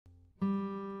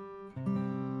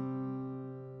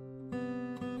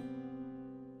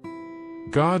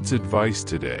God's advice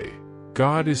today.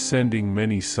 God is sending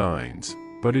many signs,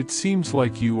 but it seems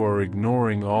like you are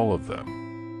ignoring all of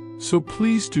them. So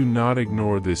please do not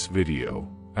ignore this video,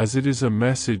 as it is a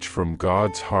message from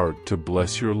God's heart to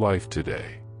bless your life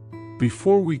today.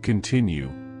 Before we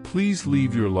continue, please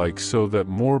leave your like so that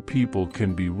more people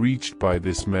can be reached by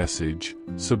this message,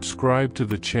 subscribe to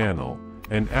the channel,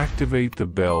 and activate the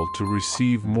bell to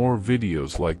receive more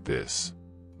videos like this.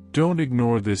 Don't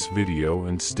ignore this video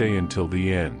and stay until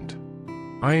the end.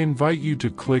 I invite you to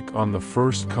click on the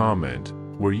first comment,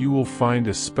 where you will find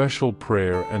a special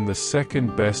prayer and the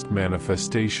second best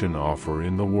manifestation offer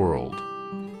in the world.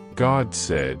 God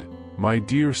said, "My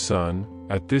dear son,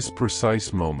 at this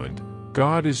precise moment,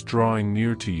 God is drawing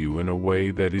near to you in a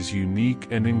way that is unique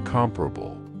and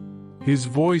incomparable. His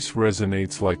voice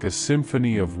resonates like a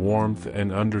symphony of warmth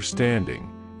and understanding,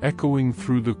 echoing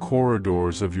through the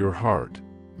corridors of your heart.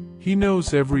 He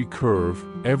knows every curve,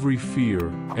 every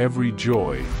fear, every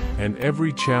joy, and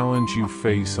every challenge you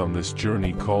face on this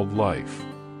journey called life.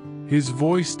 His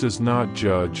voice does not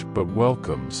judge but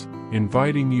welcomes,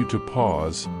 inviting you to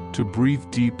pause, to breathe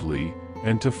deeply,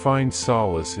 and to find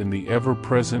solace in the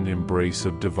ever-present embrace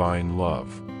of divine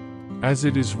love. As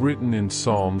it is written in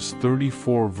Psalms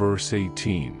 34 verse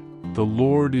 18, "The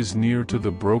Lord is near to the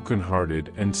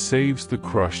brokenhearted and saves the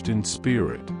crushed in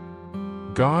spirit."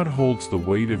 God holds the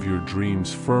weight of your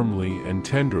dreams firmly and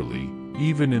tenderly,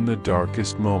 even in the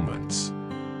darkest moments.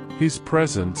 His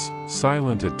presence,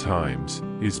 silent at times,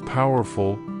 is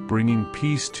powerful, bringing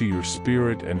peace to your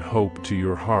spirit and hope to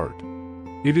your heart.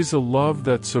 It is a love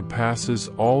that surpasses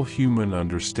all human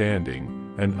understanding,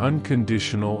 an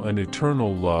unconditional and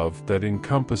eternal love that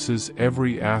encompasses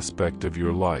every aspect of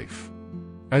your life.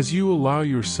 As you allow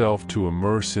yourself to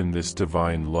immerse in this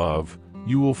divine love,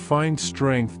 you will find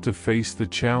strength to face the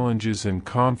challenges and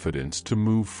confidence to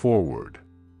move forward.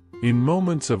 In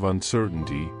moments of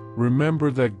uncertainty, remember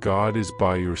that God is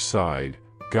by your side,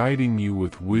 guiding you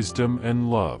with wisdom and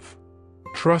love.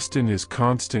 Trust in His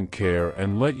constant care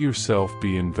and let yourself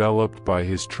be enveloped by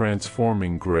His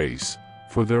transforming grace,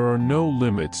 for there are no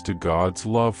limits to God's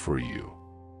love for you.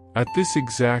 At this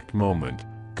exact moment,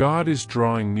 God is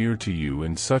drawing near to you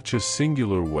in such a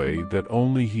singular way that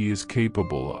only He is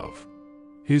capable of.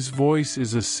 His voice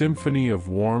is a symphony of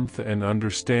warmth and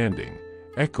understanding,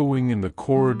 echoing in the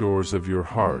corridors of your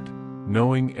heart,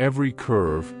 knowing every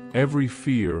curve, every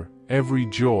fear, every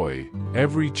joy,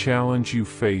 every challenge you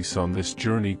face on this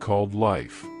journey called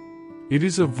life. It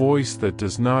is a voice that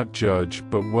does not judge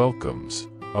but welcomes,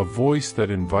 a voice that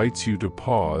invites you to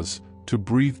pause, to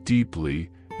breathe deeply,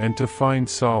 and to find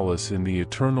solace in the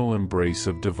eternal embrace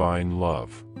of divine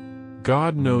love.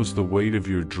 God knows the weight of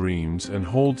your dreams and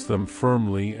holds them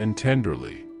firmly and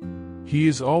tenderly. He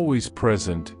is always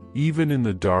present, even in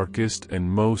the darkest and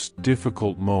most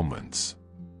difficult moments.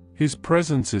 His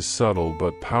presence is subtle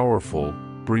but powerful,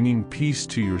 bringing peace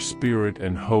to your spirit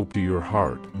and hope to your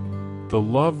heart. The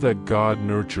love that God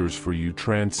nurtures for you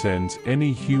transcends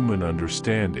any human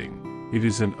understanding. It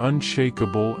is an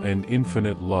unshakable and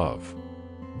infinite love.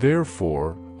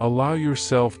 Therefore, allow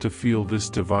yourself to feel this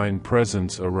divine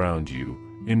presence around you,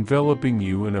 enveloping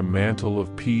you in a mantle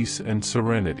of peace and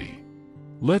serenity.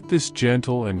 Let this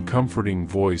gentle and comforting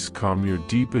voice calm your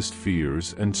deepest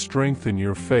fears and strengthen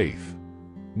your faith.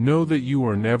 Know that you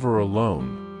are never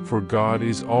alone, for God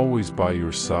is always by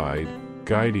your side,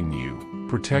 guiding you,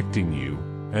 protecting you,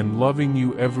 and loving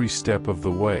you every step of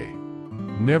the way.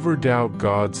 Never doubt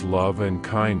God's love and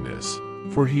kindness,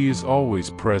 for He is always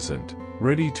present,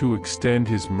 ready to extend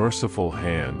His merciful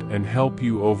hand and help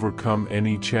you overcome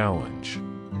any challenge.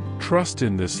 Trust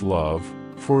in this love,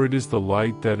 for it is the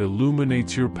light that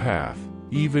illuminates your path,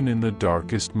 even in the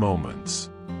darkest moments.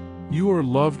 You are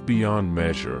loved beyond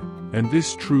measure, and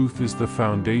this truth is the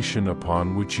foundation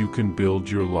upon which you can build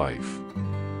your life.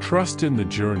 Trust in the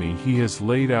journey He has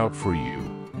laid out for you,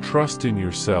 trust in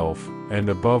yourself, and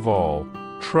above all,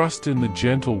 trust in the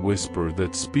gentle whisper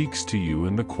that speaks to you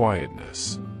in the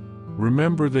quietness.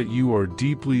 Remember that you are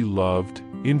deeply loved,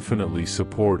 infinitely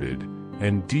supported,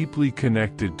 and deeply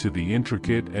connected to the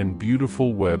intricate and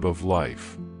beautiful web of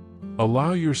life.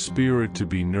 Allow your spirit to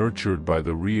be nurtured by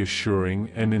the reassuring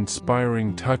and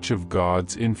inspiring touch of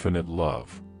God's infinite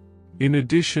love. In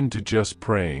addition to just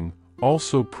praying,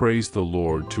 also praise the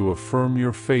Lord to affirm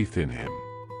your faith in Him.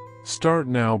 Start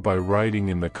now by writing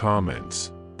in the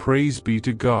comments, "Praise be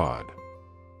to God."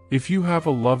 If you have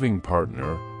a loving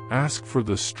partner, ask for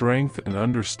the strength and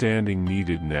understanding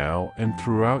needed now and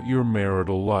throughout your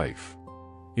marital life.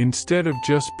 Instead of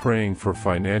just praying for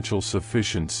financial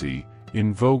sufficiency,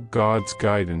 invoke God's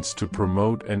guidance to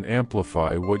promote and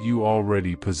amplify what you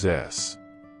already possess.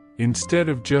 Instead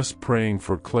of just praying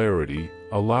for clarity,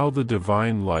 allow the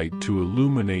divine light to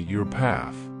illuminate your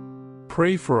path.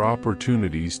 Pray for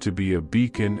opportunities to be a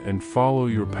beacon and follow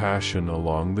your passion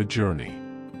along the journey.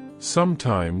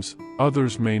 Sometimes,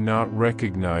 others may not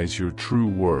recognize your true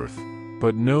worth,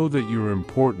 but know that your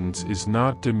importance is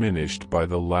not diminished by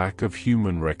the lack of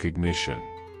human recognition.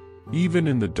 Even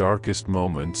in the darkest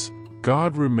moments,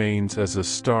 God remains as a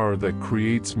star that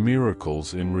creates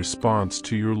miracles in response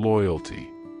to your loyalty.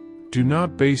 Do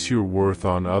not base your worth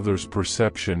on others'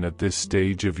 perception at this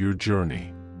stage of your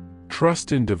journey.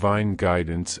 Trust in divine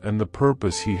guidance and the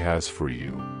purpose He has for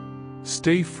you.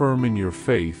 Stay firm in your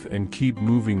faith and keep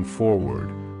moving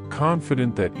forward,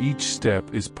 confident that each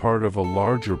step is part of a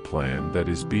larger plan that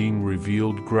is being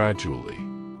revealed gradually.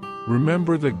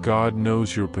 Remember that God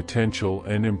knows your potential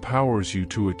and empowers you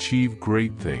to achieve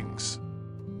great things.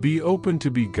 Be open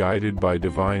to be guided by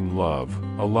divine love,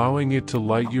 allowing it to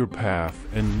light your path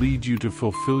and lead you to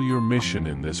fulfill your mission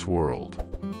in this world.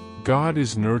 God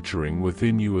is nurturing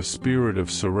within you a spirit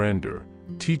of surrender,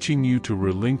 teaching you to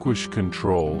relinquish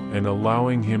control and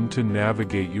allowing Him to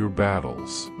navigate your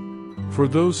battles. For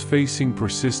those facing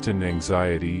persistent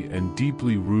anxiety and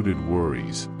deeply rooted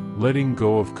worries, letting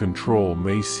go of control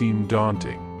may seem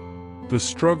daunting. The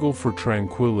struggle for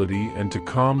tranquility and to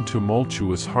calm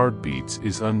tumultuous heartbeats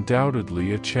is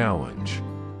undoubtedly a challenge.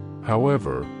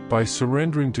 However, by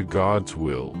surrendering to God's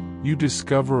will, you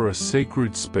discover a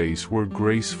sacred space where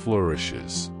grace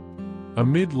flourishes.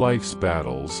 Amid life's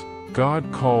battles, God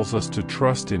calls us to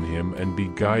trust in Him and be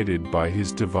guided by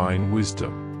His divine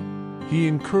wisdom. He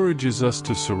encourages us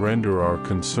to surrender our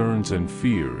concerns and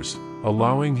fears,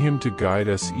 allowing Him to guide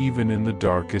us even in the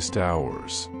darkest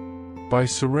hours. By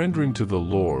surrendering to the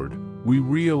Lord, we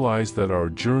realize that our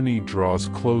journey draws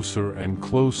closer and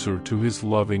closer to His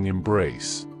loving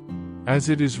embrace. As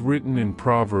it is written in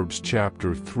Proverbs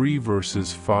chapter 3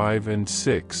 verses 5 and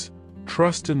 6,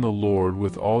 "Trust in the Lord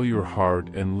with all your heart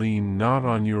and lean not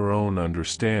on your own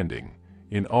understanding.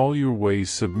 In all your ways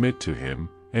submit to Him,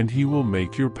 and He will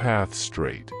make your path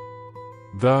straight."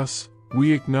 Thus,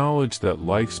 we acknowledge that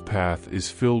life's path is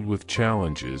filled with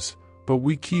challenges, but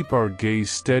we keep our gaze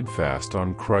steadfast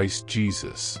on Christ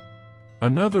Jesus.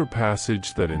 Another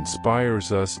passage that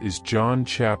inspires us is John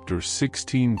chapter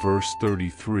 16 verse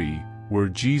 33, where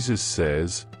Jesus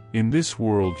says, "In this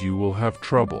world you will have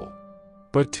trouble.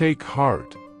 But take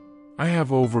heart. I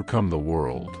have overcome the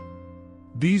world."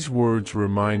 These words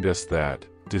remind us that,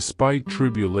 despite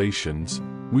tribulations,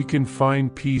 we can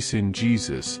find peace in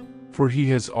Jesus, for He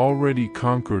has already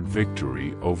conquered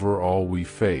victory over all we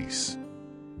face.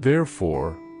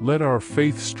 Therefore, let our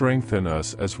faith strengthen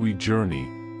us as we journey,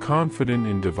 confident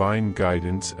in divine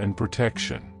guidance and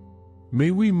protection. May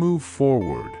we move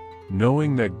forward,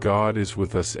 knowing that God is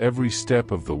with us every step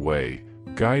of the way,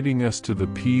 guiding us to the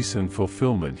peace and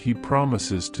fulfillment He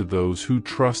promises to those who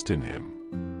trust in Him.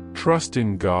 Trust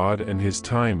in God and His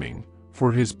timing,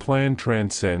 for His plan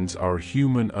transcends our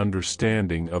human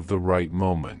understanding of the right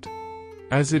moment.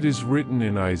 As it is written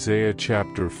in Isaiah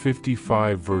chapter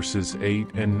 55 verses 8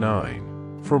 and 9,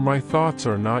 "For my thoughts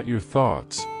are not your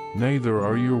thoughts, neither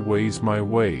are your ways my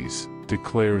ways,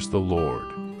 declares the Lord.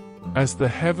 As the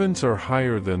heavens are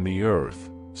higher than the earth,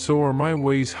 so are my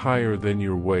ways higher than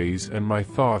your ways and my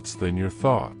thoughts than your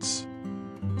thoughts."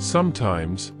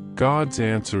 Sometimes, God's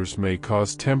answers may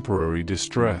cause temporary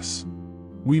distress.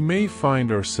 We may find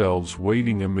ourselves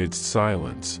waiting amidst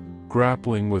silence,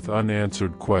 grappling with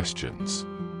unanswered questions.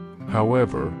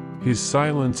 However, His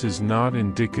silence is not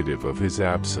indicative of His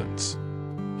absence.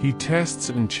 He tests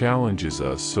and challenges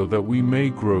us so that we may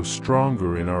grow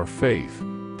stronger in our faith,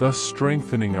 thus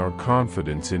strengthening our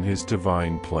confidence in His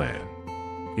divine plan.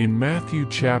 In Matthew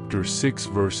chapter 6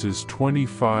 verses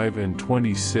 25 and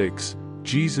 26,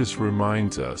 Jesus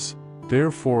reminds us,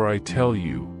 "Therefore I tell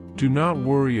you, do not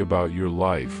worry about your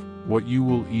life, what you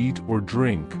will eat or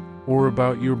drink, or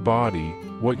about your body,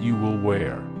 what you will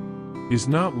wear. Is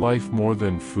not life more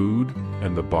than food,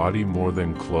 and the body more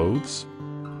than clothes?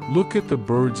 Look at the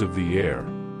birds of the air.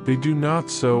 They do not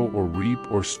sow or reap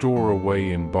or store away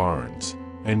in barns,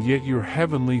 and yet your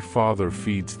heavenly Father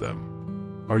feeds them.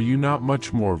 Are you not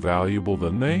much more valuable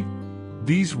than they?"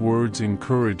 These words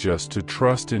encourage us to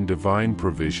trust in divine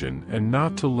provision and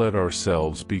not to let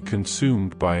ourselves be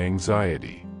consumed by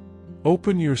anxiety.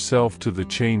 Open yourself to the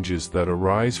changes that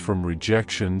arise from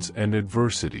rejections and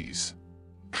adversities.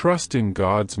 Trust in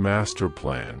God's master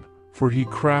plan, for He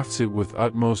crafts it with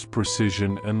utmost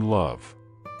precision and love.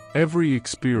 Every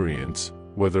experience,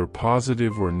 whether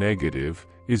positive or negative,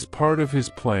 is part of His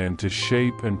plan to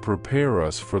shape and prepare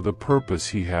us for the purpose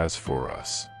He has for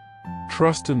us.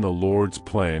 Trust in the Lord's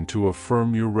plan to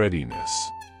affirm your readiness.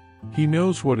 He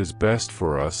knows what is best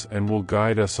for us and will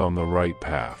guide us on the right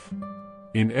path.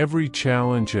 In every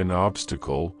challenge and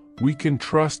obstacle, we can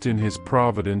trust in His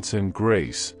providence and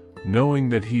grace, knowing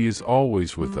that He is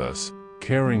always with us,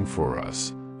 caring for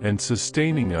us, and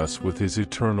sustaining us with His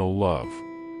eternal love.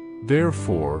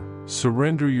 Therefore,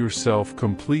 surrender yourself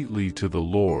completely to the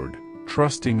Lord,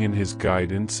 trusting in His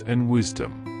guidance and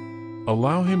wisdom.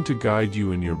 Allow Him to guide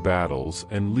you in your battles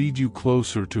and lead you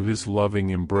closer to His loving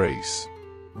embrace.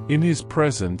 In His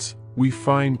presence, we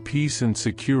find peace and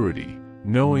security,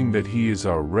 knowing that He is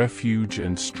our refuge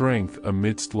and strength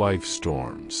amidst life's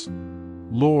storms.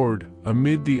 Lord,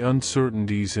 amid the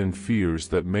uncertainties and fears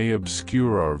that may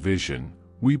obscure our vision,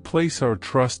 we place our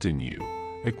trust in You,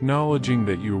 acknowledging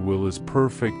that Your will is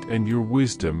perfect and Your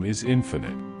wisdom is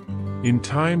infinite. In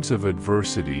times of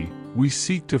adversity, we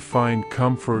seek to find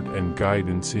comfort and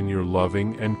guidance in Your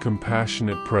loving and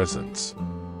compassionate presence.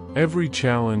 Every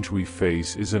challenge we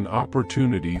face is an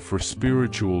opportunity for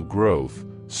spiritual growth,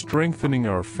 strengthening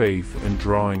our faith and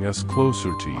drawing us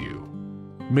closer to You.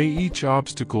 May each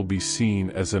obstacle be seen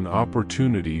as an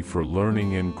opportunity for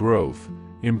learning and growth,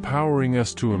 empowering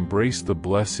us to embrace the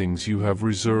blessings You have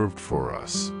reserved for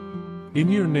us. In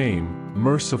Your name,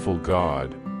 merciful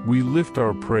God, we lift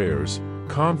our prayers,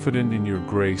 confident in Your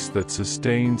grace that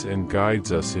sustains and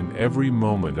guides us in every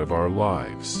moment of our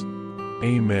lives.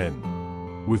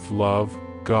 Amen. With love,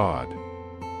 God.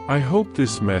 I hope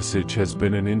this message has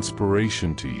been an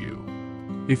inspiration to you.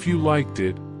 If you liked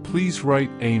it, please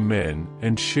write Amen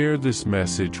and share this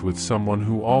message with someone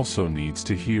who also needs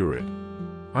to hear it.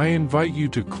 I invite you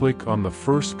to click on the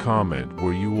first comment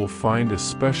where you will find a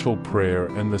special prayer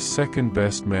and the second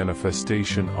best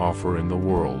manifestation offer in the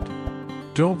world.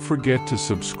 Don't forget to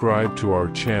subscribe to our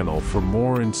channel for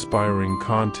more inspiring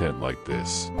content like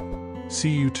this.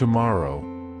 See you tomorrow.